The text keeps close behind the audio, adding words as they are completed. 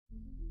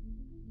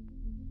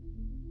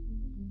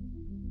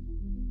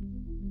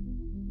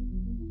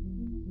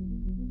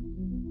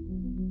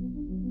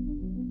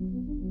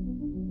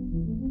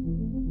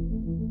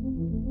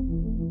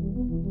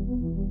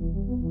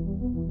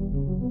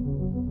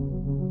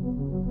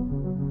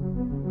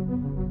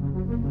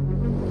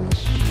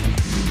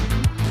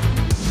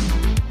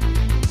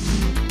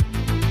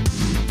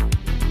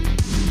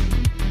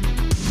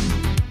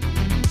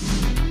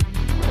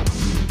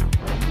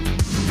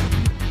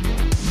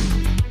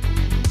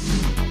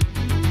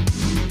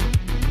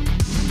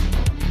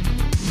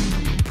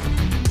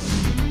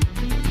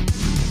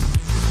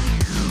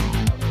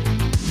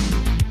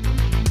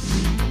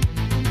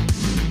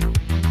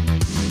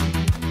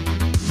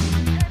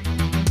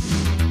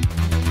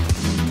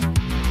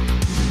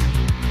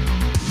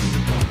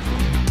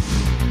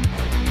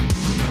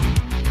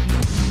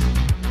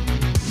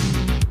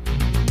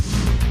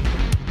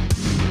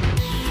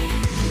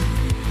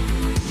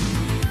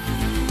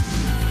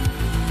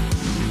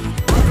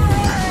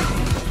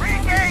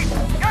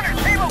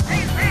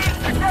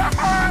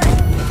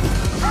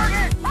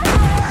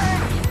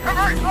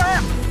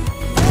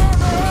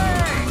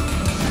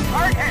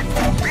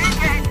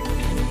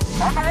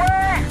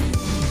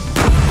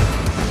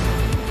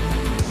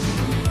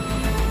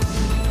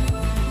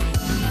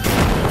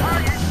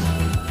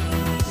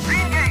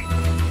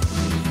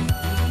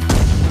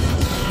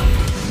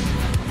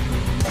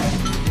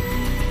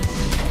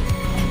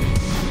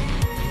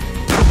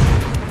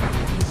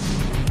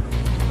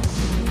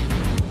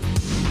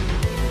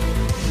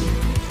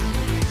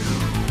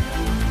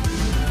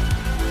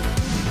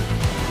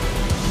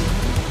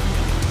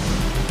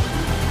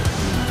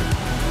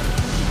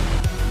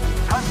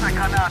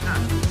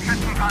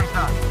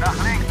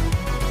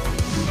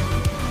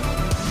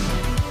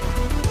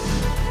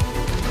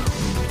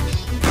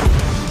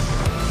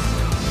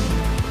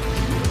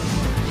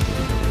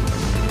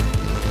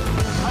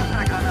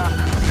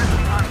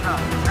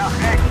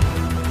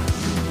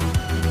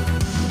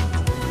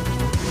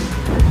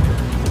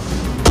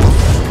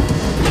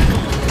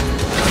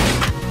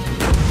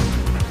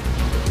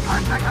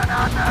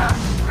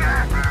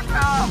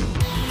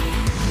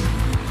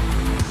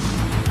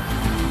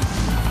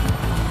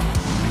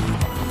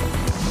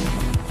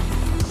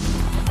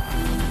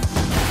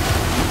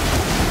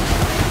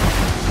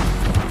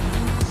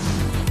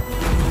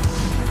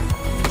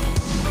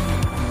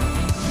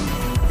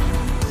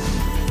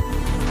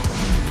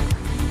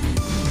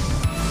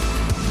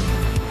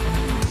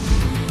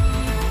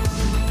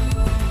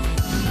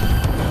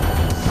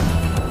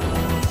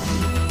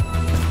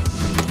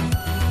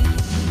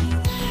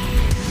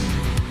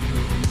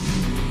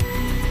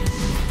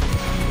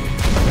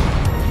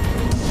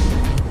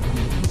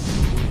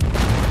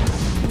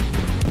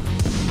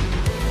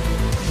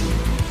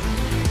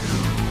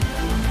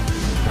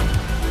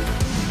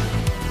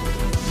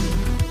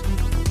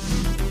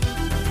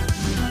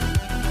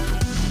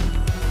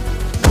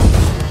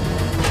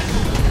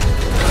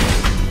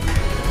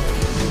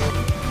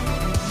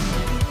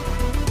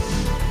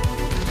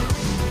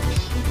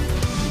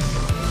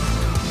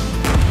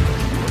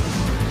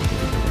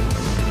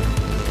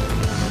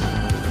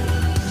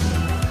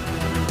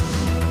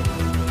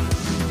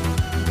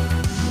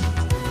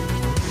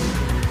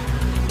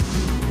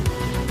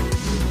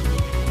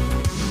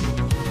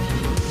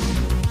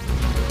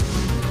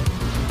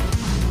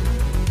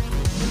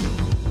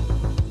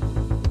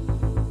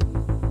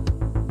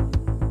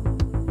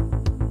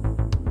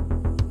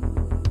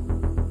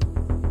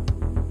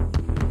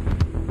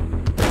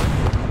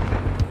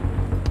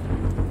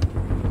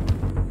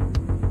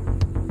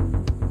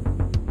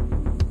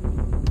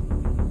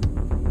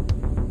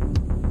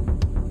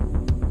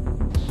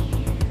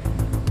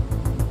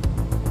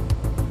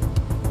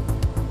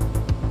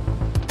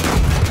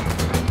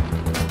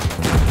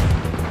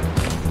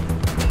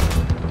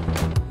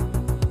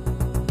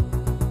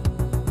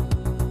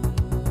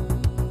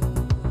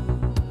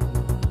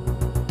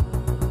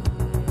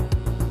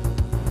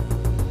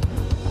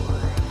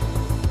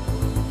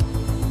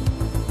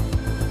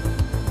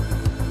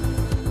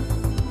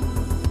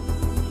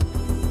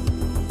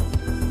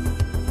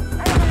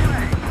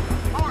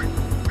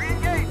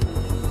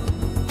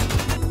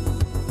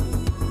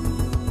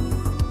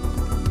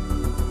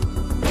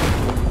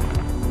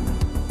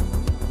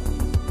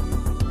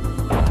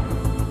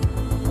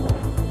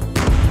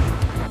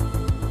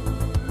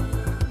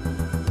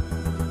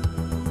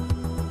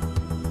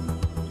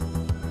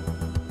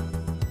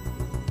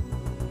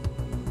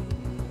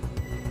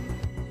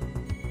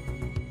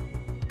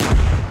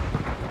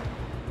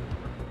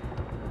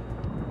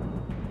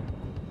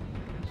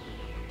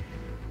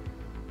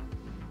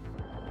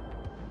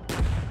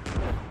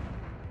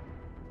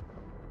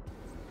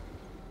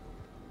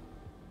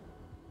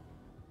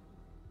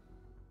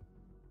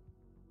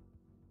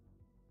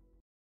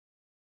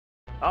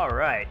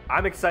Alright,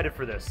 I'm excited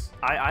for this.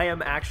 I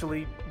am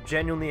actually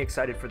genuinely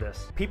excited for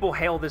this. People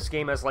hail this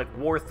game as like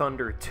War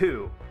Thunder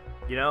 2.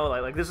 You know,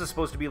 like this is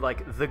supposed to be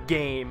like the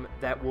game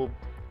that will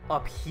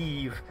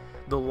upheave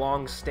the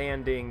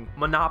long-standing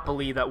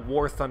monopoly that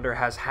War Thunder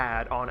has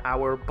had on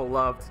our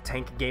beloved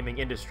tank gaming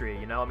industry.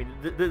 You know, I mean,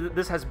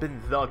 this has been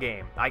the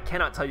game. I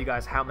cannot tell you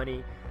guys how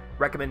many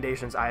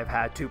recommendations I have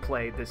had to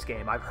play this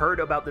game. I've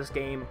heard about this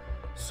game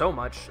so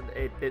much.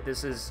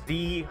 This is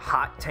the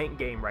hot tank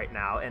game right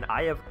now, and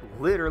I have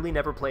literally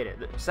never played it.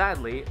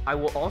 Sadly, I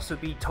will also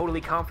be totally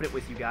confident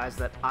with you guys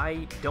that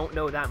I don't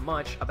know that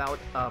much about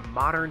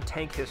modern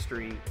tank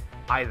history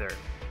either.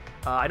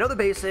 I know the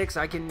basics.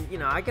 I can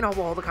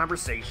hold the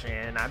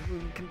conversation. I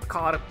can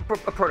call it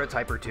a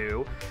prototype or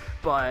two,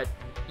 but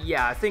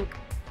yeah, I think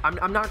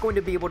I'm not going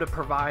to be able to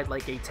provide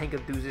like a Tank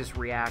Enthusiast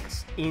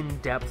Reacts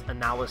in-depth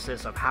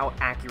analysis of how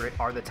accurate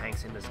are the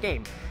tanks in this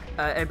game.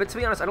 But to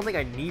be honest, I don't think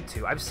I need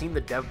to. I've seen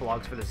the dev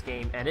blogs for this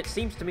game, and it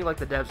seems to me like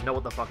the devs know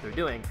what the fuck they're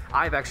doing.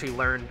 I've actually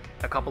learned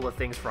a couple of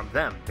things from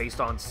them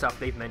based on stuff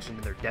they've mentioned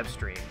in their dev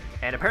stream.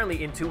 And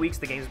apparently in 2 weeks,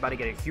 the game's about to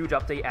get a huge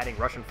update adding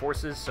Russian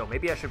forces, so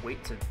maybe I should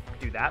wait to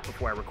do that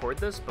before I record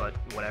this, but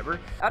whatever.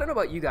 I don't know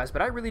about you guys,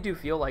 but I really do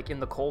feel like in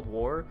the Cold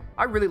War,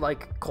 I really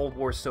like Cold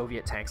War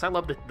Soviet tanks. I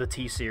love the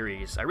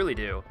T-series. I really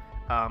do.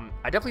 I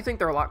definitely think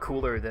they're a lot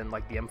cooler than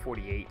like the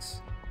M48s,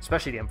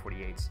 especially the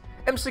M48s.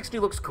 M60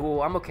 looks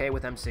cool. I'm okay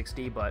with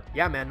M60, but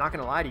yeah, man, not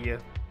gonna lie to you.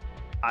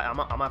 I'm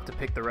gonna have to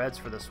pick the Reds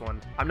for this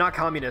one. I'm not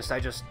communist.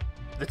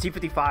 The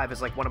T-55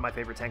 is like one of my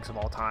favorite tanks of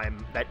all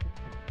time. That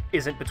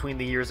isn't between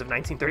the years of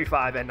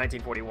 1935 and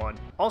 1941.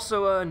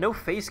 Also, no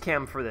face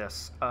cam for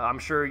this. I'm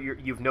sure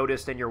you've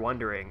noticed and you're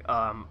wondering.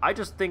 I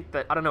just think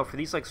that, I don't know, for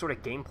these like sort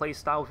of gameplay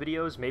style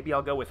videos, maybe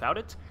I'll go without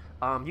it.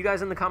 You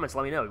guys in the comments,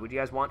 let me know. Would you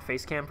guys want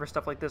face cam for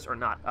stuff like this or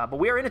not? But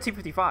we are in a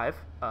T-55.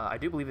 I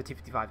do believe a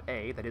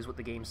T-55A. That is what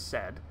the game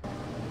said.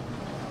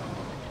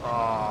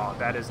 Oh,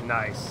 that is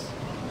nice.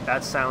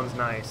 That sounds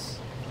nice.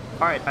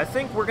 Alright, I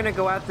think we're gonna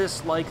go at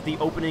this like the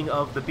opening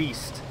of The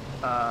Beast.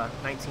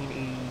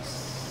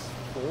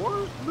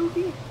 1984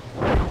 movie?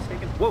 Am I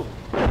mistaken? Whoa!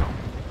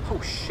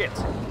 Oh shit!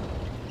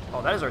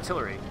 Oh, that is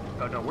artillery.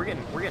 Oh no, we're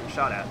getting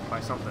shot at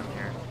by something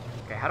here.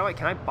 Okay,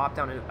 can I bop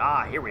down into...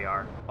 Ah, here we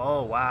are.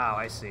 Oh, wow,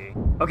 I see.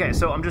 Okay,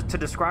 so I'm just, to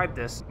describe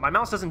this, my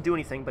mouse doesn't do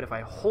anything, but if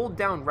I hold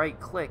down right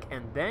click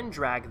and then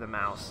drag the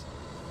mouse,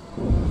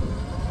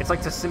 it's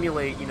like to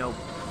simulate, you know,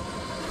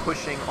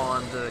 pushing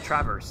on the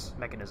traverse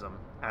mechanism.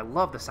 I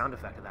love the sound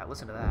effect of that.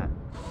 Listen to that.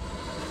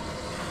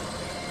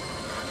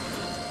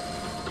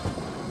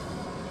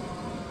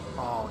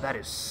 Oh, that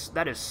is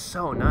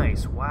so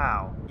nice.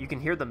 Wow. You can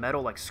hear the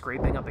metal like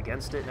scraping up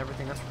against it and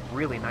everything. That's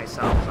really nice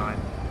sound design.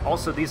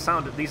 Also, these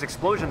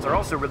explosions are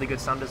also really good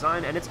sound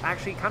design, and it's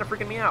actually kind of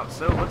freaking me out.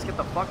 So let's get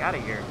the fuck out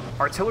of here.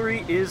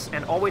 Artillery is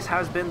and always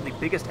has been the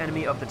biggest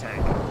enemy of the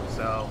tank.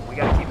 So we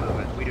gotta keep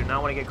moving. We do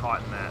not want to get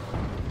caught in that.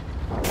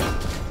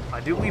 I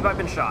do believe I've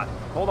been shot.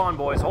 Hold on,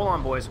 boys. Hold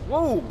on, boys.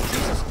 Whoa!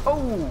 Jesus.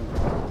 Oh!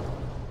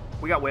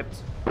 We got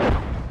whipped.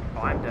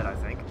 Oh, I'm dead, I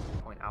think.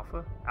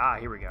 Alpha? Ah,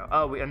 here we go.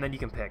 Oh, and then you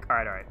can pick.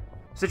 Alright, alright.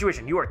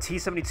 Situation. You are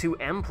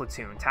T-72M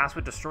platoon, tasked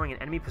with destroying an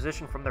enemy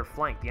position from their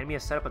flank. The enemy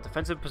has set up a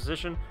defensive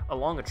position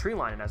along a tree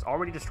line and has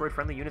already destroyed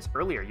friendly units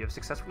earlier. You have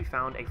successfully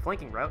found a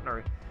flanking route and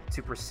are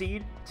to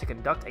proceed to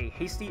conduct a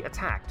hasty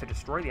attack to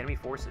destroy the enemy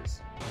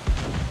forces.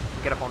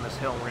 We'll get up on this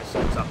hill and we're going to see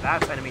what's up.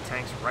 That's enemy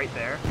tanks right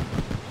there.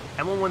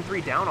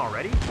 M113 down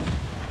already?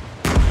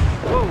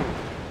 Whoa!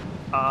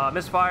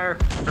 Misfire,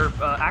 or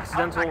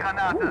accidental.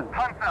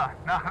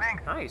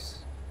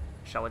 Nice.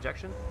 Shell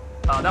ejection.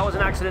 That was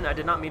an accident. I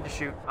did not mean to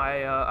shoot.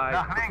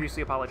 I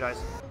profusely apologize.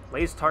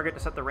 Lays target to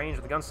set the range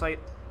of the gun sight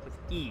with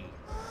E.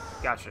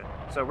 Gotcha.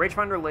 So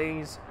rangefinder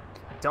lays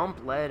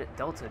dump lead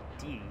delta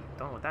D.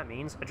 Don't know what that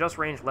means. Adjust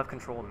range left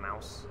control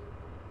mouse.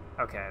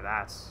 Okay,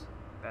 that's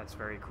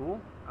very cool.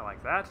 I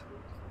like that.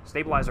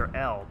 Stabilizer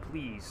L,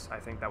 please. I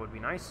think that would be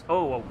nice.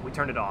 Oh, well, we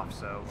turned it off,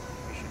 so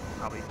we should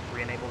probably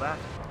re-enable that.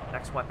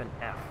 Next weapon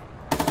F.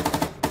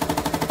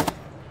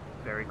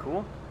 Very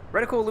cool.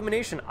 Reticle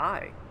illumination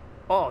I.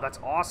 Oh, that's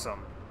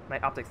awesome.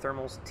 Night optic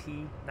thermals,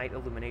 T, night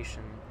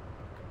illumination.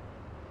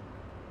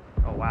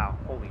 Oh, wow.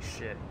 Holy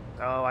shit.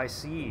 Oh, I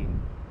see.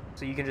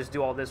 So you can just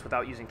do all this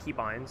without using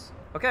keybinds.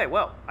 Okay,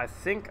 well, I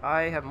think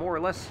I have more or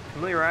less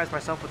familiarized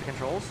myself with the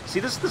controls. See,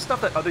 this is the stuff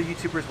that other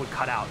YouTubers would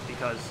cut out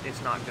because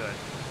it's not good.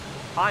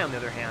 I, on the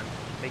other hand,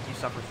 make you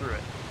suffer through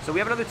it. So we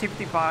have another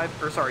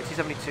T-55, or sorry,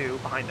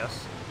 T-72 behind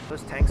us.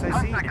 Those tanks I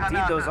see?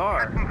 Indeed, those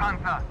are.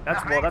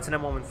 That's an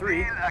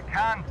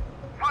M113.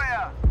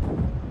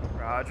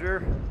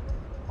 Roger.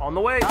 On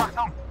the way.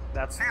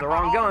 That's the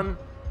wrong gun.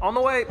 On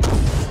the way.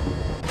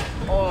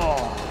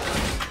 Oh.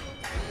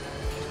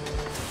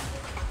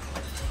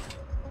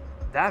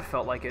 That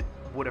felt like it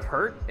would have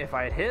hurt if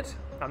I had hit.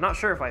 I'm not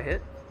sure if I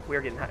hit.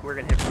 We're getting hit from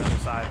the other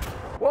side.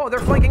 Whoa, they're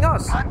flanking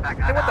us. Hey,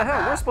 what the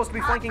hell? We're supposed to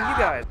be flanking you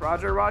guys.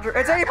 Roger, roger.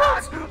 It's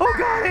Abrams! Oh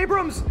god,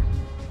 Abrams!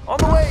 On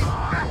the way!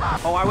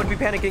 Oh, I would be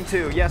panicking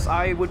too. Yes,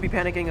 I would be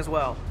panicking as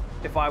well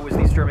if I was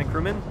these German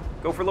crewmen.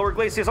 Go for lower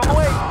glaciers. On the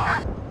way!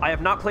 I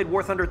have not played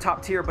War Thunder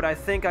top tier, but I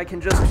think I can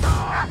just... Do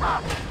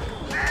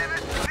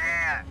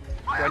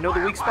I know the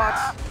weak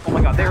spots? Oh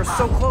my god, they are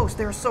so close.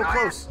 They are so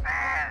close.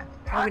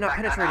 How are we not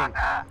penetrating?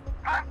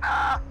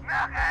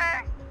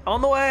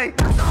 On the way.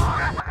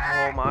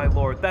 Oh my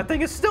lord. That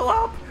thing is still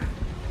up.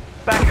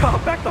 Back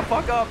up. Back the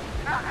fuck up.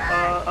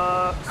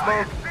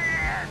 Smoke.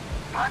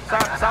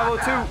 Salvo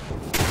 2.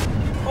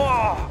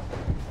 Oh.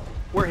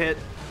 We're hit.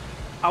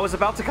 I was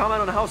about to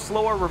comment on how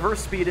slow our reverse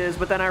speed is,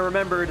 but then I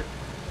remembered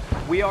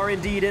we are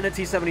indeed in a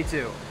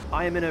T-72.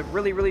 I am in a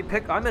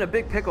I'm in a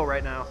big pickle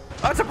right now.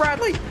 Oh, it's a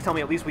Bradley! Tell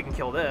me at least we can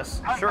kill this.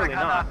 Surely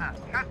not.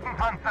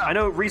 I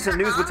know recent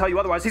news would tell you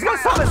otherwise. He's got a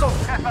sub-missile!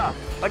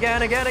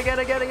 Again.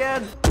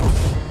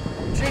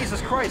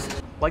 Jesus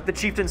Christ. Like the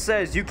chieftain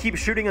says, you keep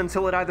shooting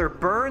until it either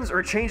burns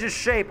or changes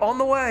shape. On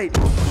the way!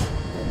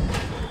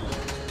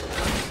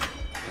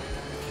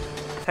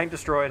 Tank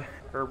destroyed.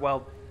 Or,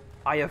 well,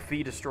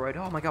 IFV destroyed.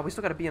 Oh my god, we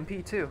still got a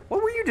BMP too.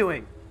 What were you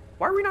doing?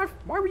 Why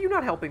were you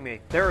not helping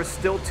me? There are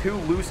still 2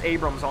 loose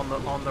Abrams on the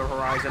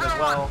horizon as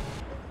well.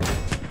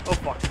 Oh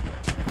fuck.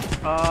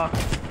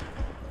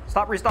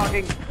 Stop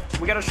restocking.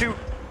 We gotta shoot.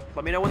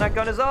 Let me know when that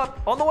gun is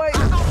up. On the way.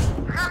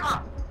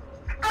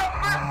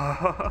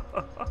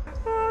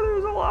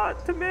 There's a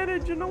lot to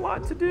manage and a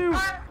lot to do.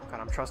 God,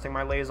 I'm trusting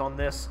my lays on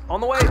this.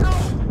 On the way.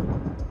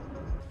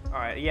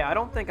 Alright, yeah, I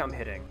don't think I'm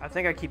hitting. I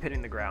think I keep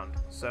hitting the ground.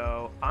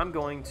 So I'm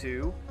going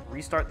to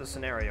restart the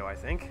scenario, I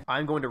think.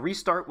 I'm going to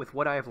restart with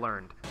what I have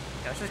learned.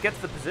 Yeah, let's just get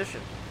to the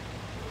position.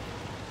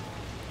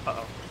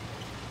 Uh-oh.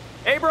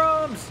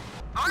 Abrams!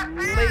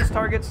 Lace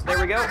targets. There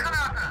we go.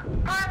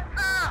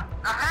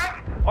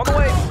 On the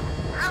way!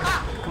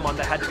 Come on,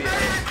 that had to be a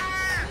hit.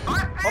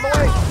 On the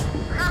way!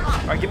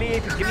 Alright, give me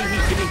AP, give me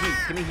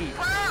heat.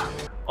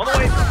 On the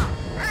way!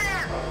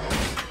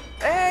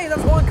 Hey,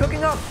 that's one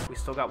cooking up! We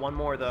still got one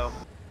more, though.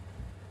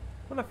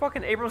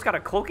 Motherfucking Abrams got a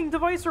cloaking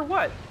device or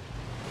what?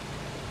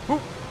 Whoop.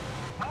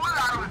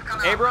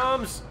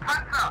 Abrams!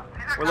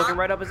 We're looking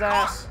right up his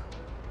ass.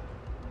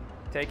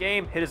 Take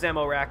aim, hit his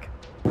ammo rack.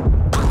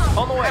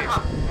 On the way!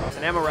 It's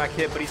an ammo rack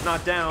hit, but he's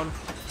not down.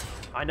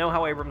 I know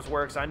how Abrams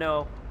works, I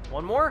know.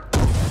 One more?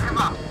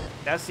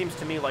 That seems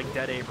to me like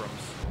dead Abrams.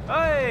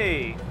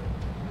 Hey!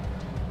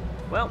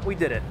 Well, we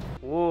did it.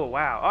 Whoa,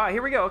 wow. Alright,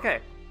 here we go, okay.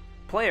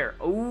 Player.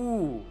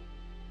 Ooh.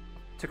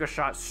 Took a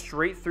shot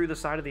straight through the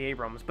side of the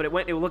Abrams, but it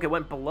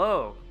went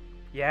below.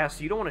 Yeah,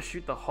 so you don't want to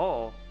shoot the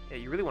hull. Yeah,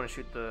 you really want to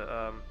shoot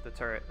the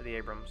turret, the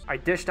Abrams. I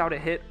dished out a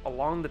hit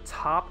along the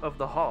top of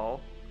the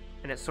hull,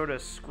 and it sort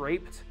of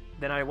scraped.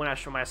 Then when I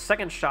shot my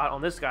second shot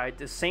on this guy,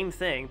 the same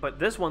thing, but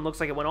this one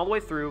looks like it went all the way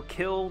through,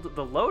 killed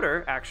the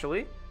loader,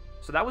 actually.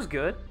 So that was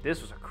good.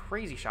 This was a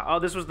crazy shot. Oh,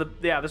 this was the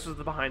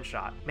behind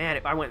shot. Man,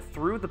 I went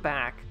through the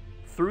back,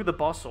 through the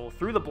bustle,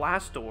 through the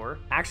blast door,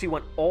 actually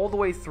went all the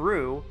way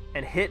through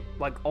and hit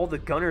like all the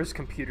gunners'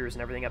 computers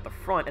and everything at the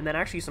front, and then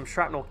actually some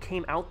shrapnel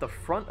came out the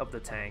front of the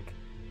tank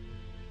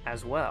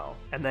as well.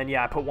 And then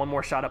yeah, I put one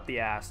more shot up the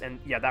ass, and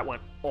yeah, that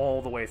went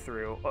all the way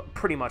through,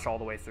 pretty much all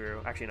the way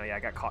through. Actually, no, yeah, I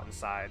got caught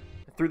inside.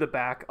 Through the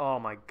back, oh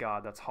my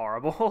god, that's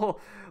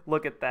horrible.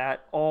 Look at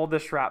that, all the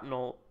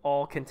shrapnel,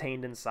 all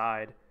contained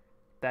inside.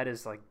 That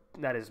is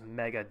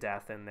mega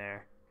death in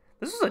there.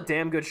 This is a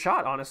damn good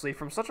shot, honestly,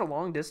 from such a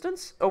long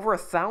distance. Over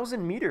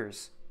 1,000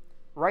 meters,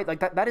 right? Like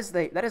that is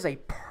a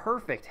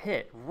perfect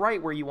hit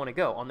right where you want to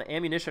go, on the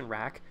ammunition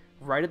rack,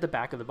 right at the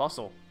back of the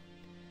bustle.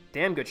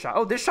 Damn good shot.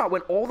 Oh, this shot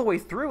went all the way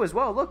through as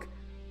well. Look,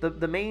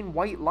 the main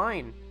white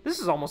line. This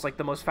is almost like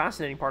the most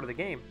fascinating part of the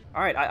game.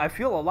 All right, I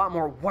feel a lot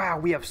more, wow,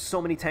 we have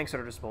so many tanks at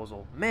our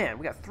disposal. Man,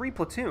 we got 3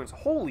 platoons,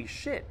 holy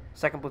shit.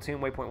 Second platoon,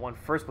 waypoint 1,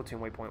 first platoon,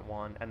 waypoint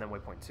 1, and then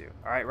waypoint 2.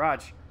 All right,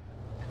 Raj,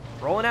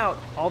 rolling out.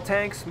 All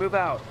tanks, move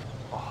out.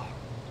 Oh,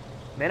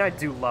 man, I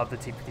do love the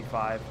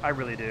T-55. I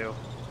really do.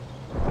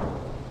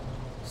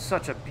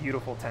 Such a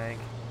beautiful tank.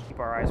 Keep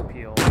our eyes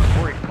peeled.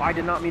 I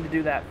did not mean to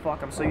do that.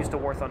 Fuck, I'm so used to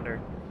War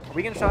Thunder. Are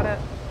we getting shot at?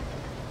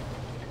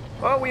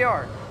 Oh, we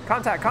are.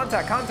 Contact,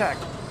 contact,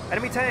 contact.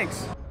 Enemy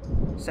tanks.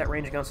 Set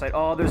range gun sight.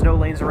 Oh, there's no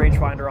lanes of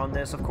rangefinder on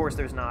this. Of course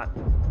there's not.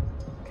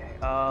 Okay,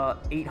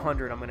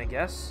 800, I'm gonna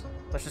guess.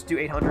 Let's just do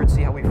 800,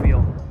 see how we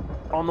feel.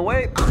 On the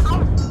way.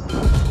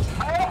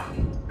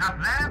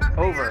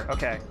 Over,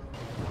 okay.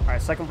 All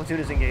right, second platoon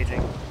is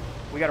engaging.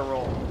 We gotta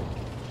roll.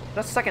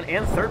 That's second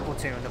and third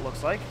platoon, it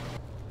looks like.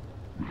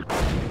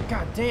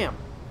 God damn.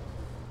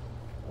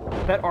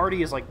 That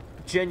already is like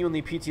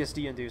genuinely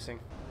PTSD inducing.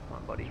 Come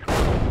on, buddy.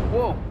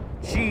 Whoa,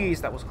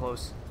 jeez, that was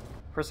close.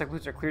 First second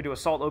platoons are cleared to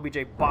assault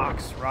OBJ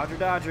box. Roger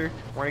Dodger.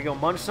 We're gonna go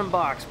munch some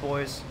box,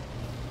 boys.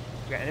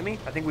 We got enemy?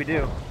 I think we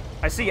do.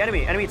 I see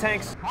enemy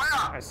tanks.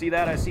 I see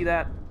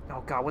that.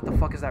 Oh god, what the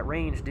fuck is that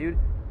range, dude?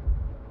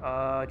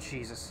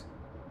 Jesus.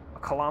 A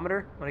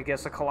kilometer? I'm gonna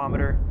guess a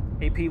kilometer.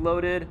 AP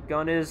loaded,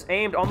 gun is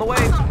aimed, on the way.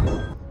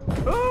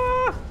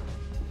 Ah!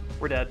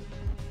 We're dead.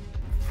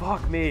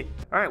 Fuck me.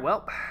 All right,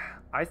 well,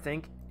 I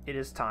think it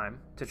is time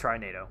to try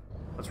NATO.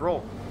 Let's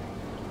roll.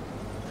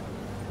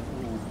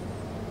 Ooh.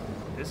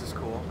 This is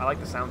cool. I like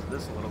the sounds of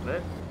this a little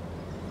bit.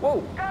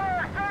 Whoa!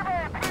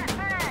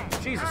 GHPC!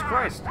 Jesus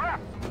Christ.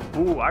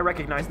 Ooh, I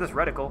recognize this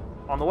reticle.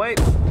 On the way.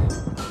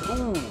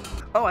 Ooh.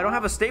 Oh, I don't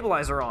have a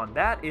stabilizer on.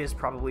 That is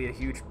probably a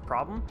huge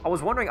problem. I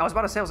was wondering, I was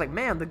about to say, I was like,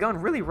 man, the gun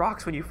really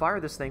rocks when you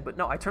fire this thing. But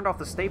no, I turned off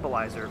the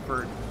stabilizer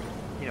for,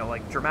 you know,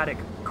 like dramatic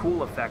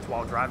cool effect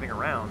while driving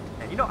around.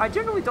 And, you know, I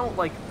generally don't,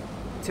 like,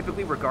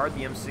 typically regard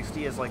the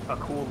M60 as, like, a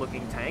cool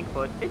looking tank,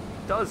 but it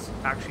does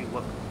actually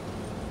look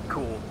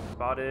cool.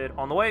 Spotted.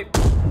 On the way.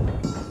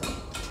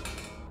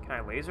 Can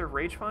I laser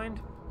rage find?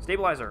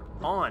 Stabilizer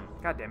on.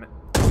 God damn it.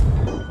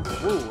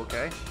 Ooh,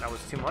 okay. That was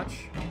too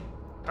much.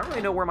 I don't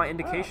really know where my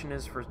indication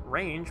is for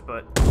range,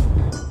 but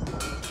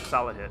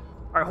solid hit.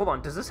 All right, hold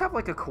on. Does this have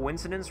like a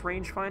coincidence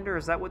rangefinder?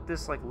 Is that what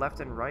this like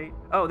left and right?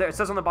 Oh, there it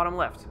says on the bottom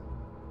left.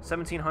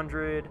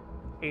 1700,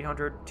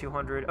 800,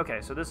 200.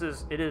 Okay, so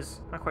it is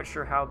not quite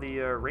sure how the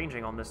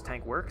ranging on this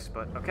tank works,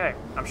 but okay.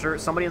 I'm sure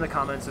somebody in the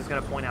comments is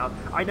going to point out.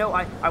 I know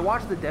I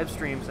watch the dev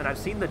streams and I've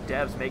seen the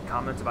devs make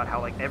comments about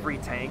how like every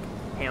tank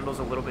handles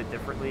a little bit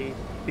differently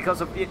because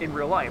of it in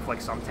real life.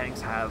 Like some tanks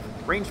have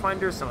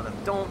rangefinders, some of them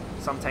don't.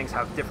 Some tanks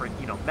have different,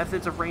 you know,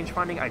 methods of range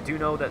finding. I do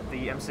know that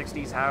the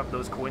M60s have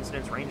those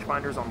coincidence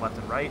rangefinders on left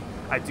and right.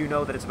 I do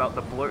know that it's about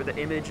the blur, the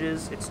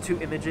images. It's two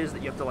images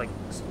that you have to like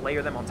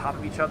layer them on top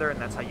of each other,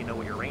 and that's how you know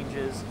what your range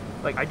is.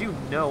 Like I do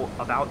know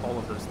about all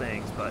of those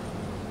things, but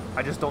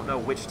I just don't know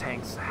which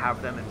tanks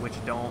have them and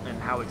which don't,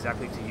 and how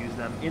exactly to use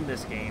them in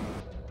this game.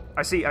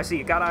 I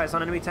see. Got eyes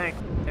on enemy tank.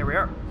 There we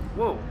are.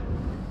 Whoa.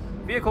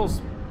 Vehicles.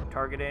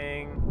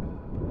 Targeting.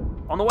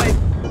 On the way.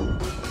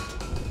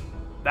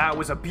 That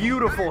was a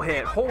beautiful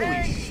hit.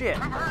 Holy shit.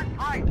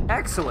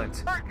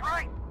 Excellent.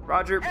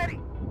 Roger.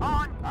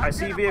 I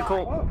see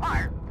vehicle.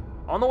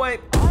 On the way.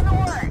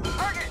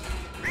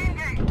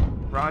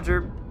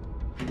 Roger.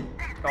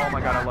 Oh my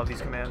god, I love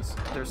these commands.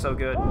 They're so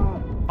good.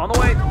 On the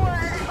way.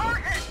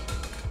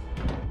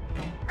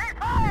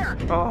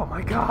 Oh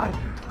my god.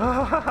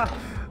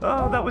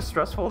 Oh, that was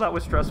stressful. That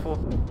was stressful.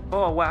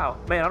 Oh, wow.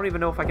 Man, I don't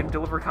even know if I can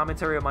deliver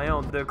commentary of my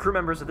own. The crew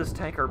members of this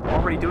tank are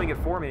already doing it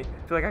for me.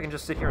 I feel like I can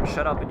just sit here and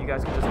shut up and you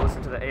guys can just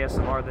listen to the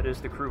ASMR that is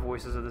the crew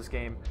voices of this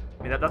game.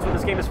 I mean, that's what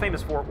this game is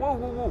famous for. Whoa,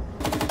 whoa, whoa.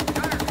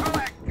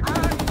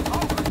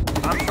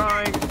 I'm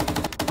trying.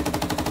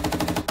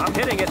 I'm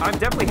hitting it. I'm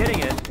definitely hitting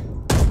it.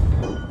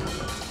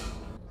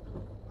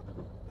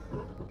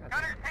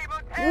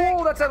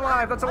 Whoa, that's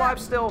alive. That's alive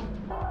still.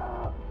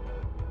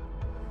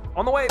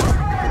 On the way.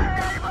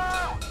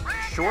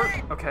 Short.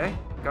 Okay.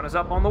 Gun is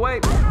up. On the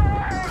way.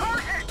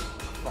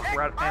 Fuck,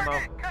 we're out of ammo.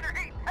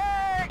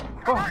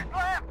 Oh,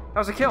 that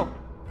was a kill.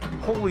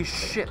 Holy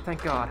shit,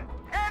 thank God.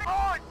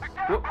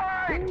 Whoop.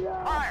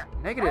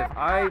 Negative.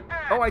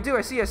 Oh, I do.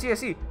 I see.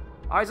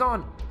 Eyes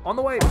on. On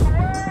the way.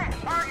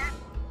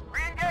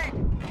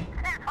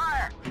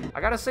 I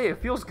gotta say,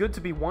 it feels good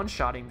to be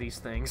one-shotting these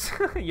things,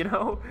 you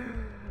know?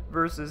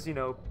 Versus, you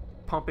know,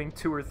 pumping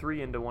 2 or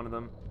 3 into one of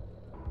them.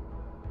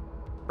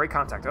 Break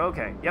contact.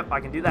 Okay. Yep, I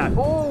can do that.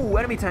 Oh,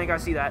 enemy tank. I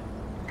see that.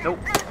 Nope.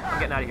 I'm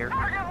getting out of here.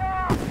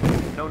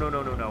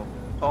 No.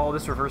 Oh,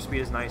 this reverse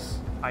speed is nice.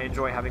 I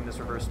enjoy having this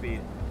reverse speed.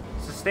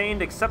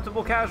 Sustained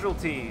acceptable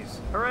casualties.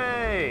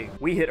 Hooray!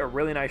 We hit a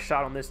really nice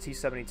shot on this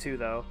T-72,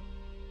 though.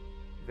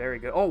 Very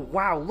good. Oh,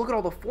 wow. Look at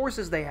all the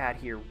forces they had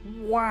here.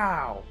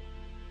 Wow.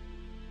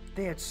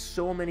 They had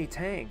so many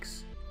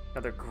tanks.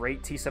 Another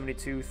great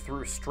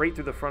T-72 straight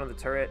through the front of the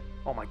turret.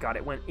 Oh my god,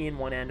 it went in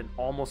one end and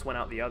almost went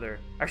out the other.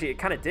 Actually, it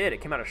kind of did.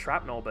 It came out of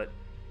shrapnel, but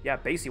yeah,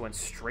 basically went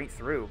straight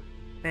through.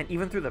 Man,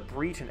 even through the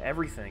breech and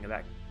everything of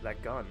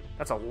that gun.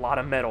 That's a lot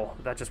of metal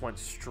that just went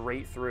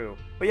straight through.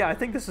 But yeah, I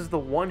think this is the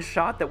one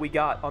shot that we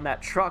got on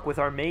that truck with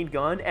our main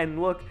gun,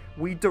 and look,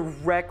 we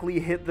directly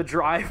hit the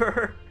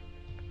driver.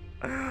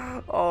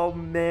 Oh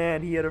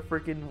man, he had a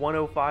freaking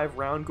 105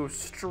 round go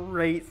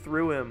straight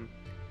through him.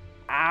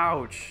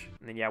 Ouch.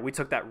 And then, yeah, we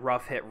took that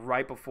rough hit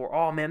right before.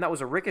 Oh, man, that was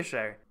a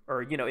ricochet.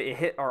 Or, you know, it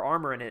hit our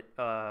armor and it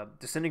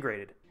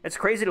disintegrated. It's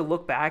crazy to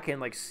look back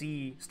and, like,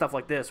 see stuff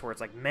like this where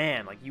it's like,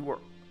 man, like, you were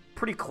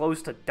pretty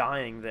close to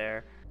dying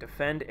there.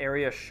 Defend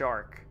area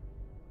shark.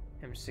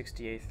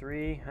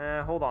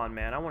 M60A3. Hold on,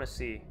 man. I want to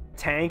see.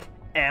 Tank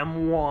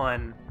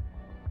M1.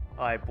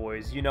 All right,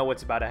 boys. You know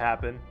what's about to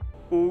happen.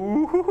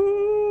 Ooh.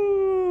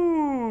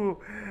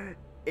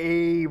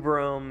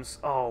 Abrams.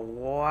 Oh,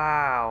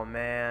 wow,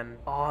 man.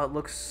 Oh, it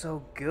looks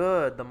so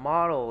good. The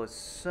model is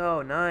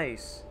so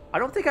nice. I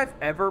don't think I've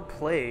ever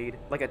played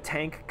like a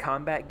tank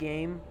combat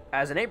game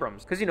as an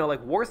Abrams. Because, you know,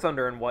 like War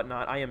Thunder and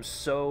whatnot, I am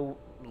so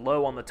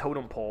low on the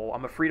totem pole.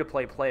 I'm a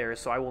free-to-play player,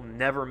 so I will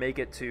never make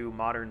it to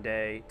modern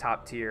day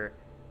top tier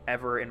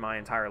ever in my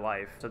entire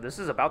life. So this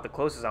is about the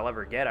closest I'll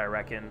ever get, I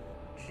reckon.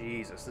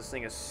 Jesus, this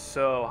thing is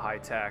so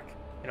high-tech.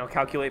 You know,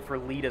 calculate for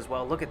lead as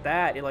well. Look at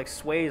that. It like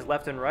sways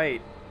left and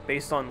right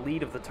based on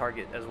lead of the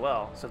target as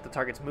well. So if the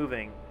target's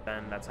moving,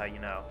 then that's how you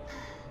know.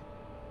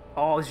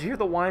 Oh, did you hear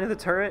the whine of the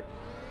turret?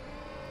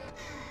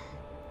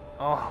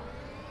 Oh.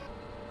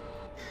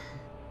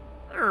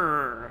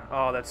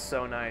 Oh, that's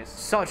so nice.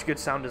 Such good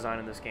sound design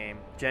in this game.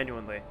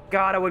 Genuinely.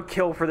 God, I would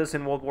kill for this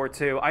in World War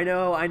II. I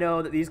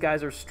know that these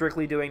guys are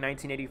strictly doing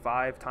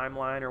 1985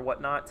 timeline or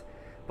whatnot.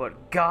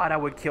 But God, I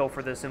would kill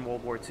for this in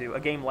World War II. A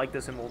game like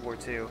this in World War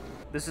II.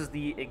 This is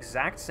the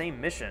exact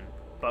same mission,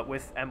 but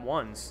with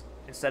M1s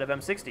instead of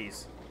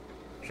M60s.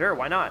 Sure,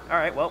 why not?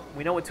 Alright, well,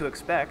 we know what to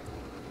expect.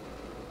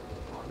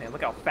 Oh man,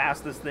 look how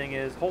fast this thing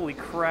is. Holy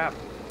crap.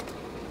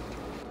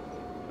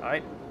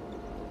 Alright.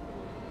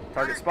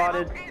 Target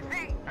spotted.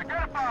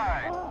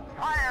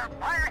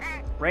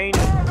 Range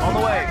on the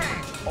way.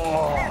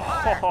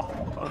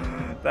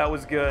 Oh, that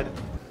was good.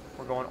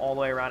 We're going all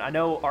the way around. I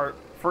know our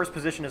first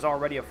position is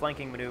already a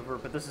flanking maneuver,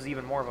 but this is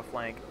even more of a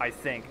flank, I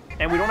think.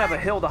 And we don't have a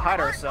hill to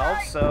hide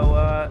ourselves,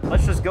 so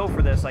let's just go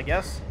for this, I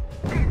guess.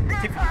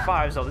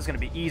 T-55s, though, this is going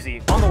to be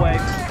easy. On the way.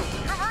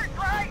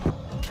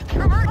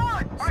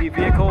 See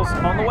vehicles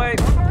on the way.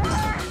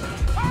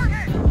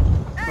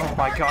 Oh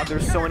my God,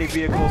 there's so many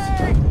vehicles.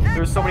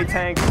 There's so many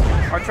tanks.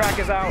 Our track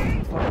is out.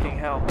 Fucking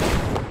hell.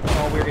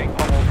 Oh, we're getting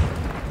pummeled.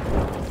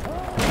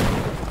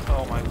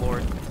 Oh my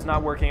Lord. It's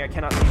not working. I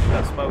cannot see through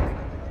that smoke.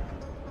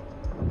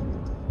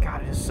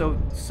 God, it is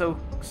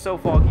so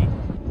foggy.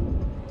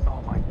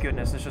 Oh my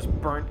goodness, it's just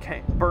burnt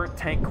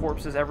tank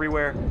corpses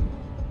everywhere.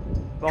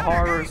 The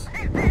horrors.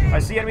 I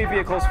see enemy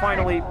vehicles,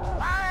 finally.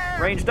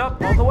 Ranged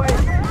up, on the way.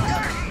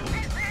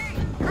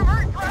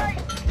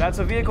 That's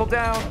a vehicle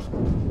down.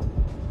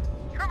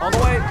 On the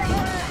way.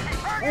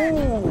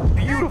 Ooh,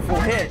 beautiful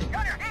hit.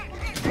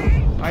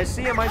 I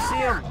see him, I see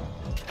him.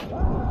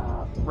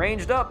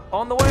 Ranged up,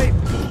 on the way.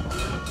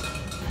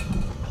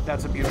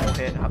 That's a beautiful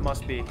hit, that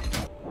must be.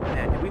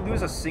 Man, did we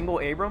lose a single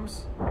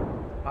Abrams?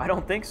 I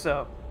don't think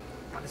so.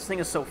 God, this thing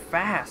is so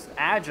fast,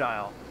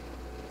 agile.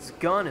 This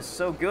gun is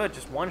so good,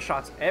 just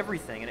one-shots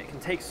everything, and it can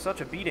take such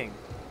a beating.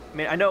 I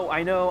mean, I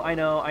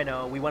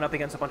know. We went up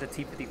against a bunch of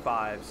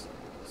T-55s,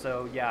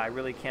 so yeah, I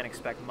really can't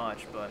expect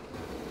much, but...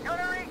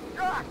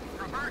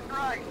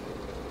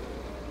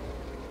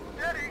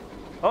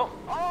 Oh,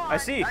 I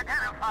see.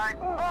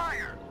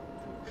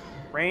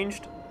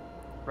 Ranged.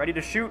 Ready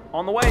to shoot.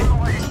 On the way.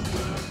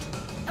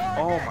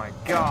 Oh my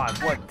God,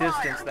 what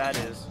distance that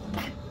is.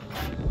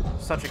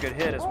 Such a good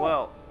hit as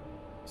well.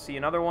 See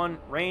another one.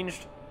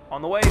 Ranged.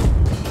 On the way.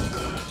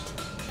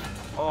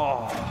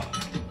 Oh.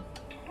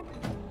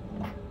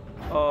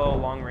 Oh,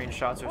 long range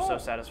shots are so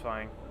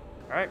satisfying.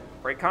 Alright,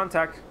 break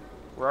contact.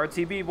 We're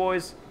RTB,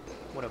 boys.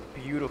 What a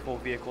beautiful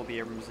vehicle the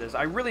Abrams is.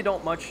 I really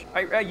don't much...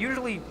 I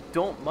usually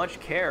don't much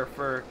care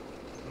for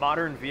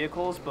modern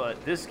vehicles,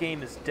 but this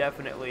game is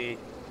definitely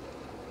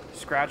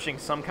scratching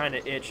some kind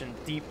of itch and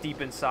deep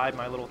inside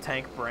my little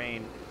tank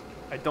brain.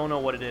 I don't know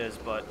what it is,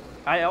 but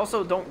I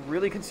also don't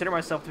really consider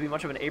myself to be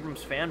much of an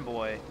Abrams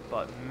fanboy,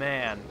 but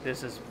man,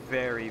 this is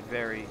very,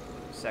 very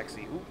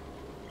sexy. Ooh.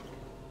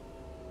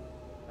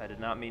 I did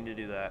not mean to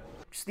do that.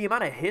 Just the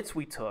amount of hits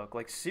we took,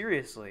 like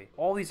seriously.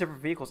 All these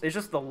different vehicles, it's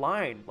just the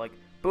line, like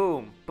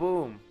boom,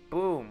 boom,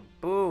 boom,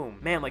 boom.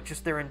 Man, like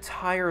just their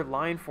entire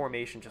line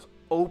formation just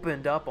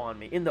opened up on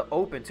me. In the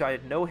open too, I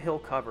had no hill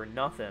cover,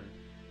 nothing.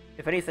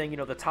 If anything, you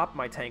know, the top of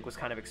my tank was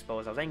kind of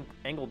exposed. I was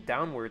angled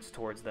downwards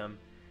towards them,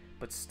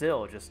 but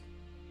still just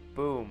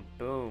boom,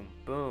 boom,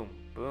 boom,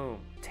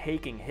 boom.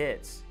 Taking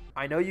hits.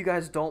 I know you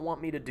guys don't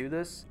want me to do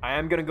this. I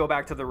am gonna go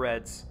back to the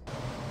Reds.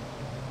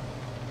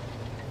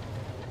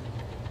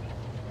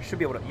 Should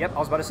be able to, yep, I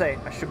was about to say,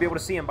 I should be able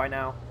to see him by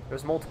now.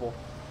 There's multiple.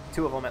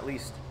 2 of them at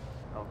least.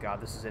 Oh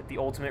God, this is it. The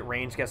ultimate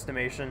range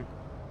guesstimation.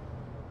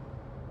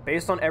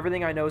 Based on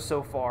everything I know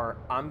so far,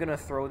 I'm gonna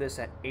throw this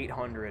at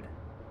 800.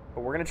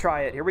 But we're gonna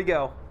try it. Here we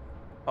go.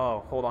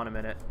 Oh, hold on a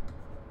minute.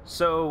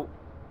 So,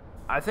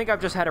 I think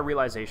I've just had a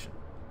realization.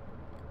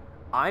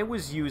 I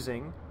was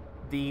using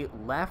the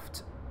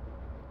left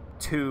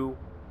 2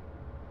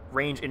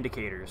 range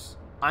indicators.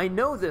 I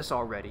know this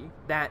already,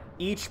 that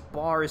each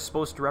bar is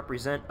supposed to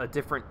represent a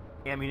different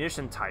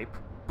ammunition type,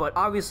 but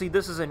obviously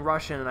this is in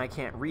Russian and I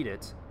can't read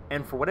it,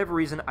 and for whatever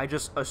reason I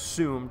just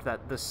assumed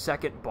that the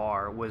second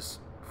bar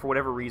was, for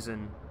whatever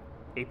reason,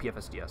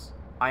 APFSDS.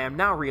 I am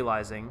now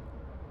realizing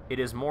it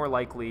is more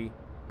likely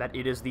that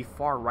it is the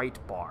far right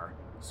bar.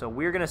 So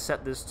we're going to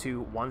set this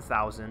to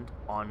 1000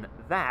 on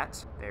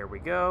that. There we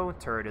go.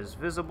 Turret is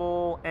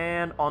visible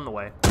and on the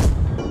way.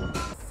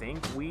 I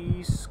think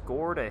we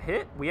scored a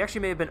hit. We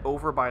actually may have been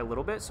over by a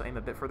little bit, so aim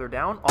a bit further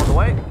down. On the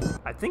way.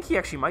 I think he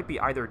actually might be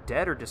either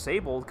dead or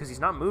disabled because he's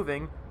not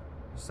moving.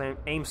 So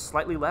aim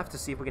slightly left to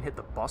see if we can hit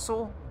the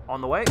bustle. On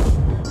the way.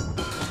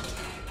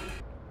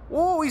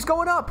 Whoa, he's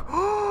going up.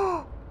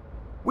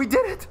 We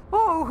did it.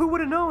 Oh, who would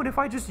have known if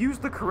I just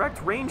used the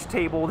correct range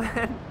table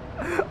then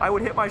I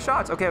would hit my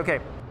shots. Okay.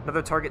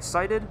 Another target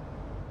sighted.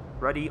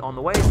 Ready, on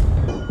the way.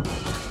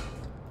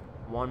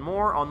 One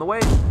more, on the way.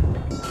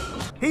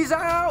 He's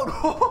out!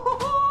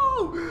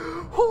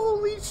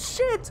 Holy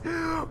shit!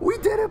 We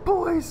did it,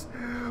 boys!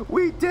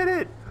 We did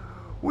it!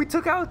 We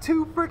took out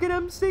 2 freaking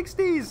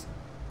M60s!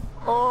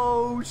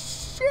 Oh,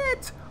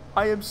 shit!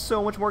 I am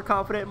so much more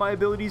confident in my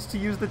abilities to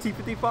use the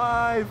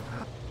T-55.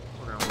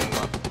 We're gonna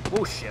roll up.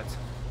 Oh, shit.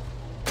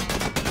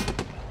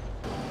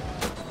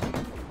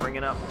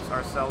 Bringing up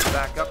ourselves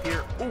back up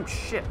here. Oh,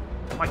 shit.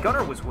 My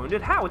gunner was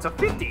wounded. How? It's a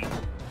 50.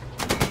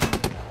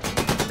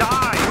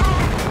 Die!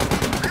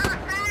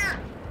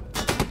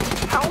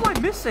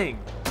 missing?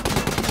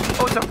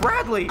 Oh, it's a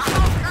Bradley!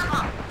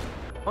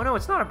 Oh no,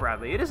 it's not a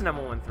Bradley. It is an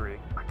M113.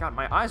 My god,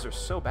 my eyes are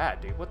so bad,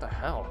 dude. What the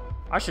hell?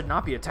 I should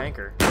not be a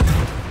tanker.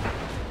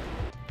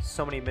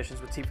 So many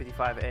missions with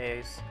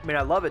T-55As. I mean,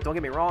 I love it, don't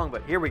get me wrong,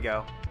 but here we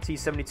go.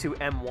 T-72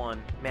 M1.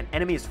 Man,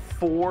 enemies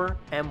 4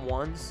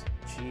 M1s?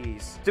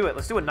 Jeez. Do it.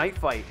 Let's do a night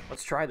fight.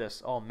 Let's try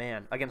this. Oh,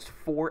 man. Against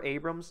 4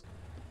 Abrams?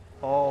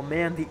 Oh,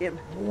 man.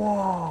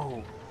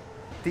 Whoa!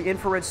 The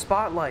infrared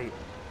spotlight.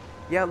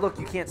 Yeah, look,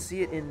 you can't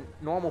see it in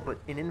normal, but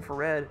in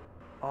infrared.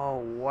 Oh,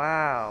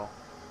 wow.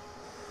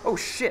 Oh,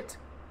 shit.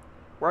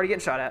 We're already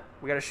getting shot at.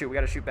 We gotta shoot. We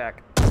gotta shoot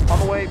back. On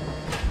the way.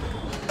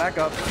 Back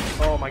up.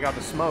 Oh, my god,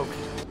 the smoke.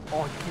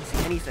 Oh, you can't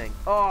see anything.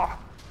 Oh,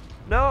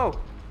 no.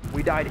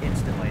 We died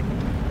instantly.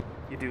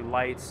 You do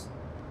lights,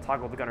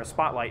 toggle the gunner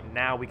spotlight,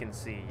 now we can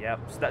see. Yep.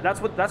 So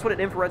that's what an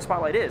infrared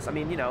spotlight is. I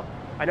mean, you know,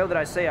 I know that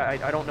I say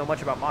I don't know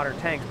much about modern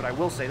tanks, but I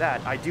will say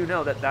that. I do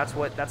know that that's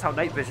how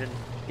night vision,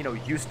 you know,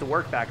 used to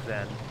work back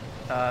then.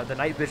 The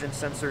night vision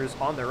sensors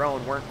on their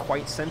own weren't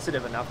quite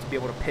sensitive enough to be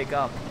able to pick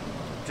up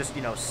just,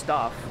 you know,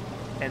 stuff.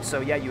 And so,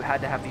 yeah, you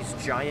had to have these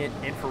giant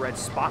infrared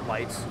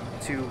spotlights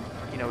to,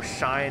 you know,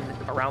 shine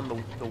around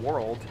the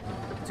world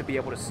to be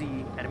able to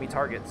see enemy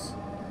targets.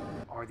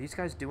 Are these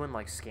guys doing,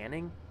 like,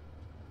 scanning?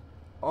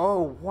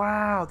 Oh,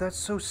 wow, that's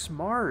so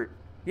smart.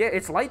 Yeah,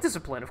 it's light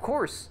discipline, of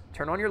course.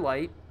 Turn on your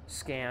light,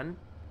 scan,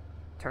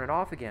 turn it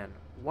off again.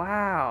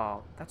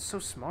 Wow, that's so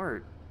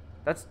smart.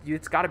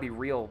 It's got to be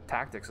real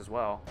tactics as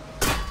well.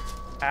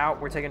 Ow,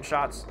 we're taking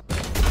shots.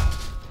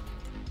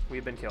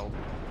 We've been killed.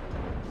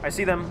 I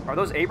see them. Are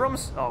those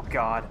Abrams? Oh,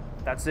 God.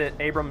 That's it.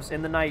 Abrams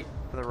in the night.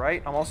 To the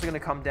right. I'm also going to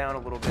come down a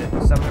little bit.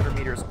 700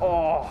 meters.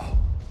 Oh!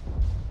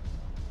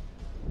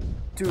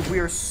 Dude, we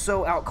are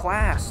so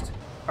outclassed.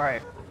 All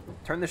right.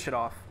 Turn this shit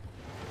off.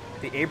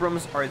 The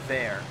Abrams are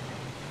there.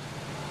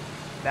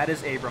 That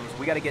is Abrams.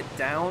 We got to get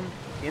down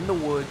in the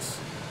woods.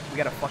 We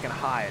got to fucking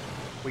hide.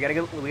 We got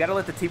to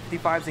let the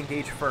T-55s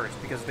engage first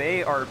because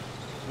they are,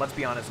 let's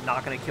be honest,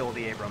 not going to kill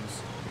the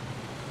Abrams.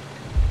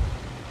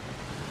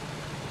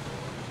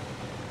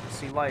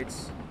 See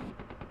lights.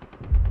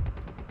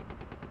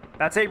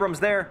 That's Abrams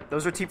there.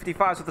 Those are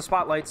T-55s with the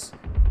spotlights.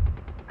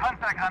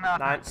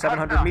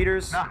 700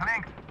 meters.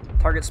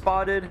 Target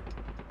spotted.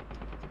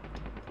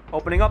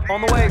 Opening up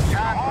on the way.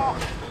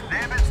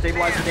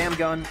 Stabilize the damn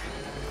gun.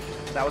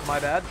 That was my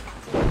bad.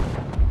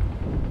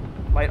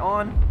 Light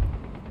on.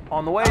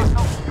 On the way.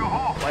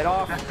 Light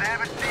off.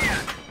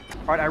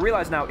 Alright, I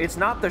realize now, it's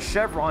not the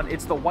chevron,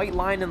 it's the white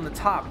line in the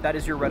top. That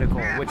is your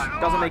reticle, which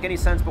doesn't make any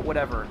sense, but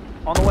whatever.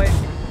 On the way.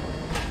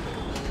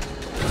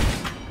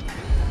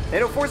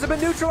 804s have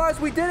been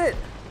neutralized. We did it.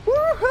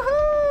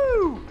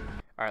 Woohoo!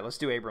 Alright, let's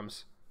do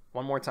Abrams.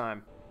 One more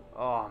time.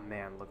 Oh,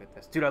 man, look at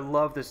this. Dude, I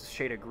love this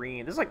shade of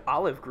green. This is like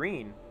olive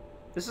green.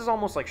 This is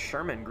almost like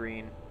Sherman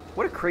green.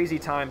 What a crazy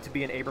time to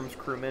be an Abrams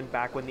crewman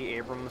back when the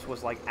Abrams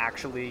was like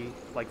actually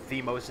like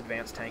the most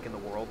advanced tank in the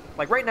world.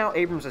 Like right now,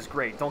 Abrams is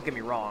great, don't get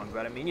me wrong,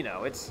 but I mean, you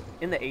know, it's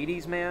in the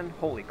 80s, man.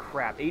 Holy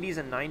crap. 80s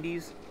and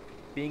 90s,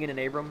 being in an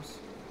Abrams.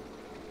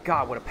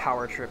 God, what a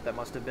power trip that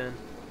must have been.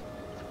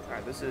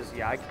 Alright, this is,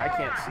 yeah, I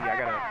can't see. I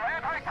gotta...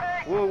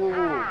 Whoa, whoa,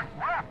 whoa.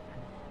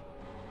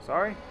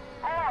 Sorry?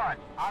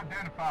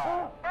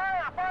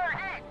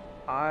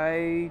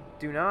 I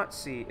do not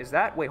see. Is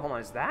that... Wait, hold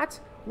on. Is that?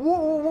 Whoa,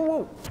 whoa, whoa,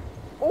 whoa.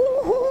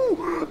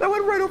 Oh, that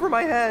went right over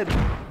my head.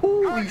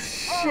 Holy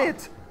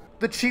shit.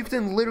 The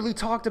Chieftain literally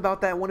talked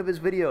about that in one of his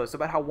videos,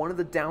 about how one of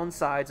the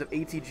downsides of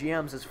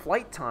ATGMs is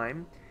flight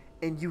time,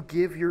 and you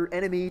give your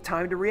enemy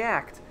time to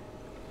react.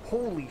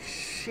 Holy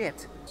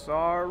shit.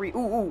 Sorry.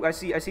 Ooh, ooh, I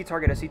see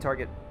target, I see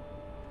target.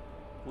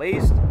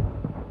 Lazed.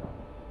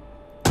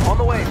 On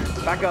the way.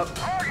 Back up.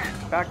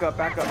 Back up,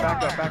 back up,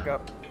 back up, back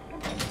up.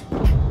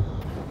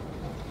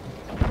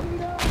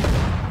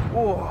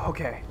 Oh,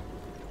 okay.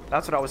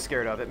 That's what I was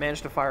scared of. It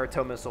managed to fire a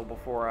tow missile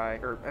before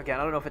or again,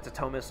 I don't know if it's a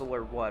tow missile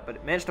or what, but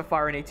it managed to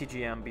fire an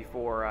ATGM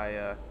before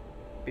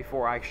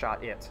I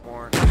shot it.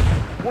 More.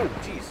 Whoa,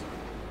 jeez.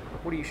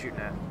 What are you shooting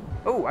at?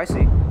 Oh, I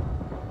see.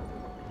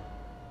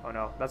 Oh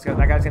no, that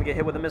guy's gonna get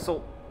hit with a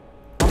missile.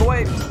 On the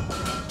way.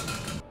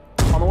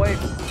 On the way.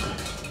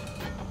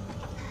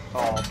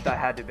 Oh, that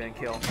had to have been a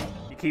kill.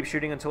 You keep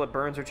shooting until it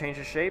burns or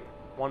changes shape.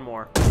 One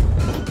more.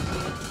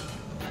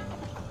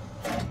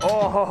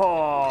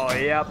 Oh,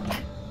 yep.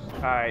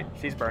 Alright,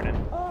 she's burning.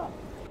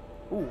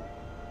 Ooh.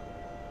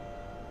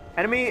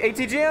 Enemy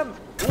ATGM!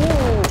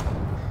 Ooh!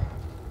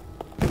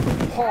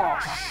 Oh,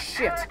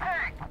 shit.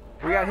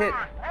 We got hit.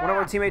 One of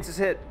our teammates is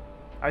hit.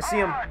 I see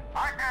him.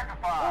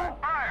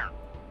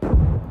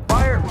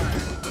 Fire!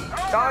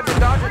 Dodge it,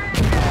 dodge it!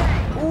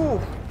 Ooh,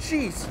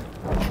 jeez.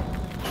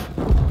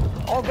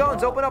 All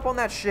guns, open up on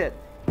that shit.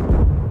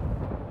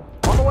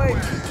 On the way.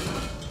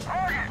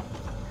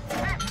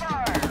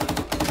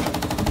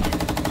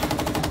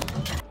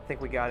 I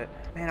think we got it.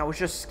 Man, I was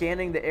just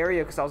scanning the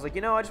area because I was like,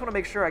 you know, I just want to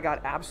make sure I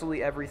got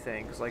absolutely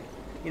everything. Because, like,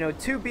 you know,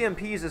 2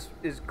 BMPs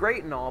is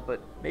great and all,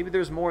 but maybe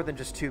there's more than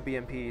just 2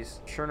 BMPs.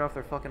 Sure enough,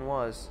 there fucking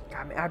was.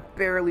 God, I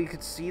barely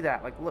could see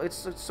that. Like, look,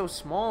 it's so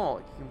small.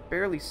 You can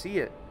barely see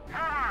it.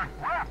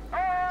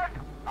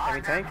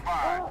 Enemy tank.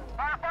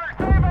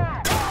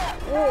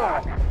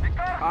 Whoa!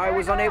 I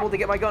was unable to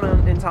get my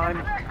gun in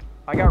time.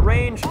 I got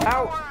range.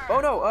 Out. Oh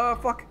no,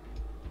 fuck.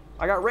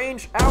 I got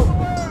range. Out.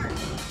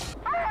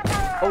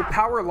 Oh,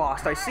 power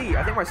lost. I see.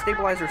 I think my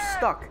stabilizer's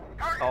stuck.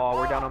 Oh,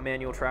 we're down on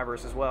manual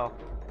traverse as well.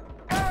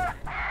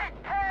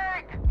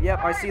 Yep,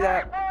 I see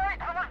that.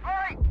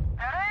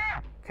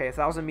 Okay,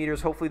 1,000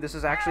 meters. Hopefully this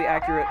is actually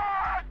accurate.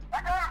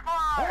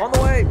 On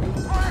the way.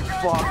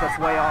 Fuck, that's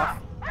way off.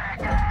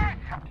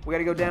 We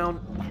gotta go down.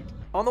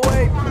 On the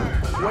way.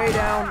 Way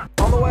down.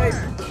 On the way.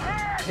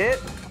 Hit.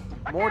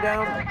 More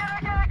down.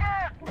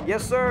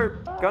 Yes,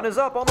 sir. Gun is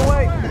up. On the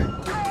way.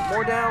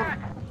 More down.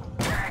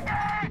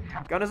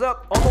 Gun is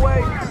up. On the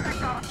way.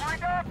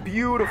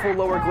 Beautiful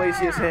lower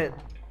glacis hit.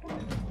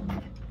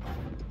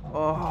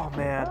 Oh,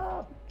 man.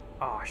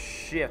 Oh,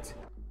 shit.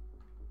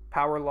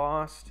 Power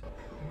lost.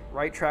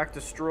 Right track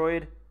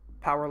destroyed.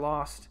 Power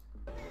lost.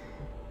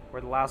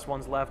 We're the last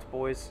ones left,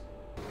 boys.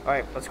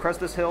 Alright, let's crest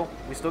this hill.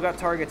 We still got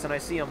targets, and I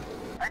see them.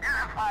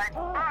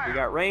 We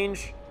got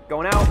range.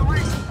 Going out.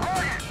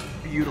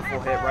 Beautiful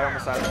hit right on the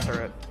side of the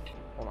turret.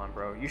 Hold on,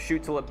 bro. You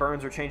shoot till it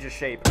burns or changes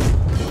shape.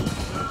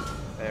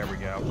 There we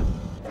go.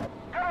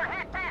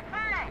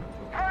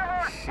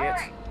 Shit.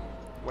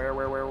 Where?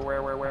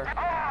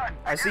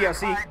 I see.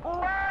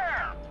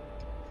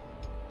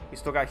 We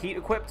still got heat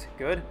equipped.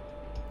 Good.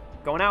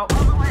 Going out.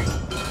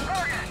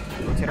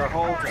 Rotate our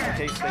hull just in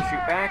case they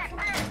shoot back.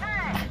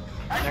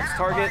 Next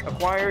target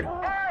acquired.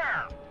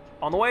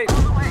 On the way.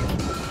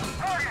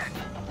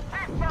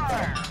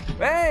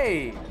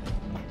 Hey!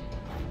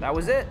 That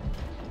was it.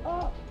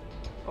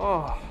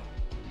 Oh.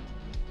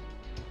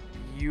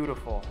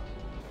 Beautiful.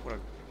 What a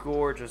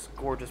gorgeous,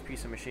 gorgeous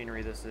piece of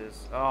machinery this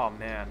is. Oh,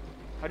 man.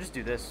 I just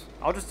do this.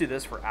 I'll just do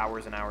this for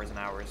hours and hours and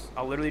hours.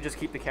 I'll literally just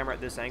keep the camera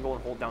at this angle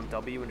and hold down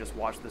W and just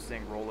watch this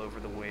thing roll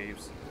over the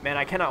waves. Man,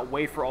 I cannot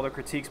wait for all the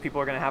critiques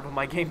people are going to have of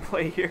my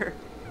gameplay here.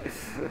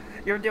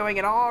 You're doing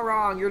it all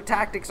wrong. Your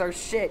tactics are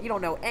shit. You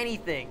don't know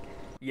anything.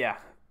 Yeah.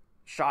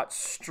 Shot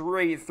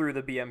straight through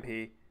the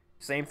BMP.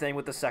 Same thing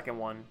with the second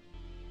one.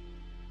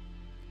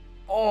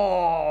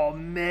 Oh,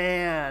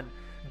 man.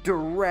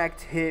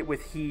 Direct hit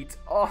with heat.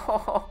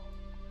 Oh,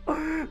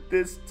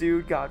 this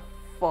dude got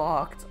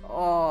fucked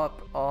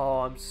up.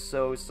 Oh, I'm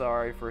so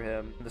sorry for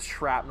him. The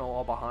shrapnel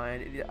all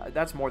behind.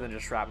 That's more than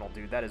just shrapnel,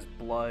 dude. That is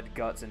blood,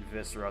 guts, and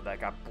viscera that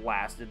got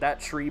blasted. That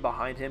tree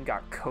behind him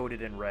got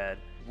coated in red.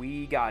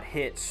 We got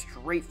hit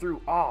straight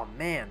through. Oh,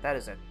 man, that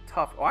is a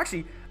tough... Oh,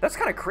 actually, that's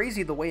kind of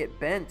crazy the way it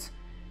bent.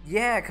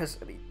 Yeah, because,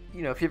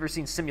 you know, if you've ever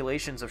seen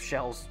simulations of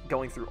shells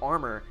going through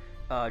armor,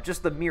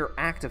 just the mere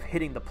act of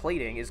hitting the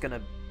plating is going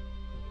to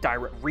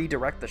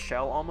redirect the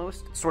shell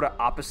almost, sort of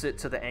opposite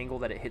to the angle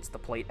that it hits the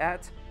plate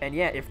at. And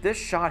yeah, if this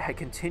shot had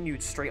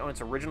continued straight on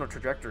its original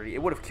trajectory,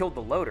 it would have killed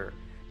the loader.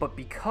 But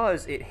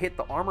because it hit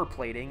the armor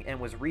plating and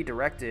was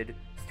redirected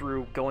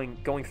through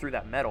going through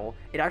that metal,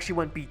 it actually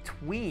went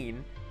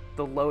between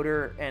the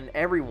loader and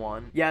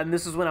everyone. Yeah, and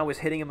this is when I was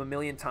hitting him a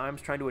million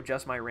times trying to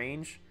adjust my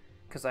range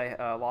because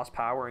I lost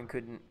power and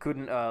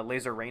couldn't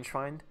laser range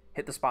find.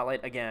 Hit the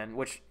spotlight again,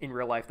 which in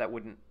real life that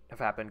wouldn't have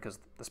happened because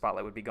the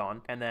spotlight would be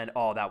gone. And then,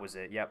 oh, that was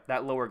it. Yep,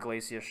 that lower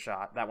glacis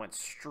shot, that went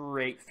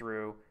straight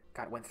through.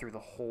 God, it went through the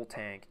whole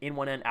tank. In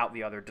one end, out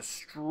the other.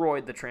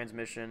 Destroyed the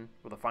transmission,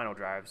 or the final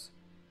drives.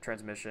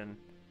 Transmission.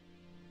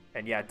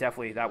 And yeah,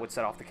 definitely that would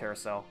set off the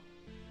carousel.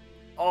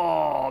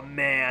 Oh,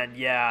 man,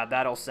 yeah,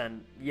 that'll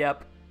send...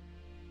 Yep.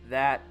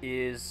 That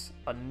is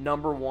a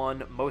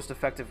 #1 most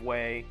effective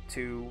way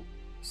to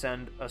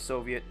send a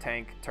Soviet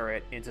tank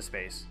turret into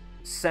space.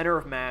 Center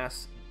of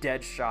mass,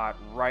 dead shot,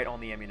 right on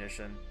the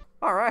ammunition.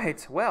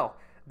 Alright, well,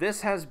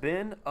 this has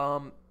been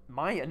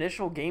my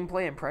initial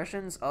gameplay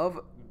impressions of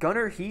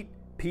Gunner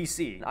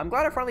GHPC. I'm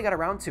glad I finally got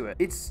around to it.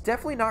 It's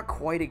definitely not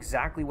quite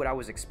exactly what I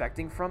was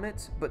expecting from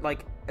it, but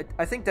like,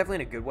 I think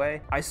definitely in a good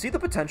way. I see the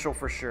potential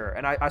for sure,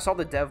 and I saw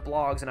the dev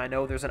blogs, and I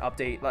know there's an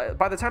update.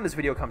 By the time this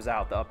video comes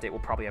out, the update will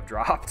probably have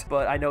dropped,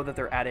 but I know that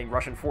they're adding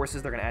Russian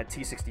forces, they're gonna add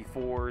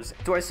T-64s.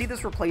 Do I see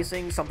this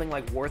replacing something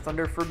like War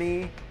Thunder for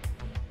me?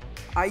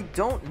 I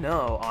don't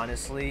know,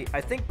 honestly.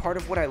 I think part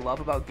of what I love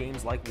about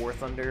games like War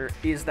Thunder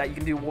is that you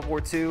can do World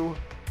War II,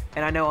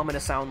 and I know I'm gonna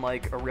sound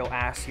like a real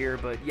ass here,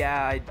 but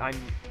yeah, I'm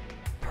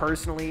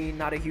personally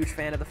not a huge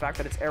fan of the fact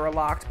that it's era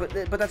locked, but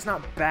that's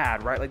not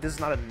bad, right? Like, this is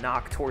not a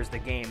knock towards the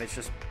game. It's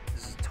just,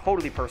 this is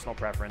totally personal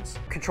preference.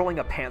 Controlling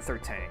a Panther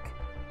tank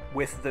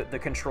with the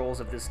controls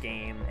of this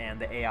game and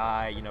the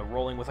AI, you know,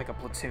 rolling with like a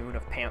platoon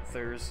of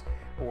Panthers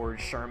or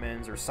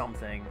Shermans or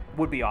something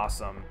would be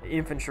awesome.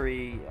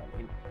 Infantry,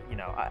 you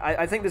know,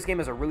 I think this game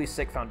is a really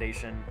sick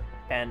foundation,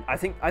 and I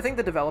think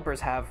the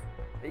developers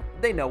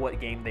they know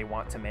what game they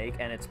want to make,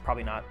 and it's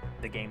probably not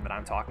the game that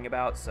I'm talking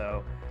about,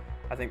 so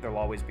I think there'll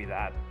always be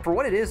that. For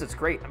what it is, it's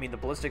great. I mean, the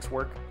ballistics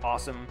work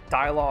awesome.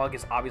 Dialogue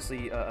is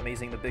obviously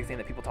amazing. The big thing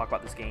that people talk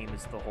about this game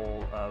is the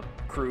whole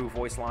crew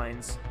voice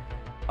lines.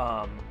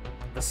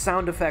 The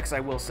sound effects, I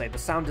will say, the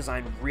sound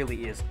design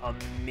really is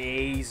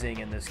amazing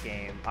in this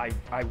game.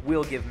 I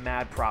will give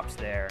mad props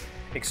there.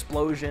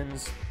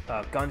 Explosions,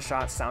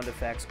 Gunshots, sound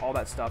effects, all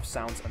that stuff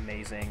sounds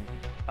amazing.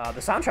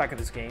 The soundtrack of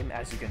this game,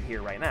 as you can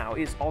hear right now,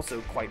 is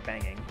also quite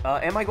banging.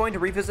 Am I going to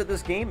revisit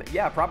this game?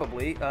 Yeah,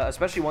 probably,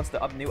 especially once the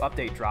new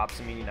update drops.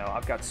 I mean, you know,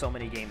 I've got so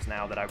many games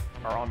now that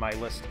are on my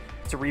list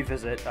to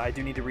revisit. I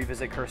do need to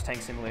revisit Cursed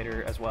Tank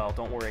Simulator as well.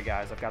 Don't worry,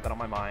 guys, I've got that on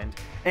my mind.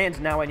 And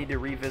now I need to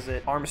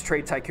revisit Arms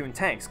Trade Tycoon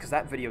Tanks, because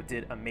that video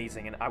did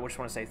amazing, and I just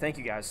want to say thank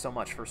you guys so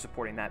much for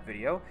supporting that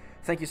video.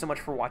 Thank you so much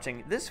for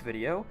watching this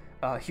video.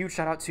 Huge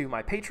shout out to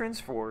my patrons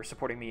for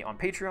supporting me on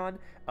Patreon.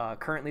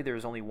 Currently,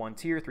 there's only one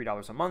tier,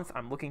 $3 a month.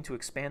 I'm looking to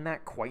expand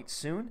that quite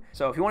soon.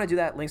 So if you want to do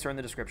that, links are in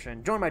the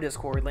description. Join my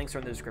Discord, links are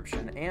in the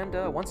description.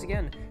 And once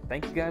again,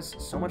 thank you guys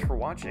so much for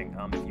watching.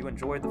 If you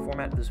enjoyed the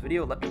format of this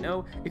video, let me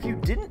know. If you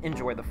didn't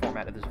enjoy the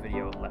format of this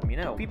video, let me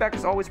know. Feedback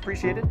is always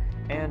appreciated.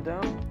 And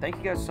thank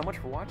you guys so much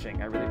for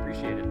watching. I really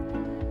appreciate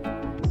it.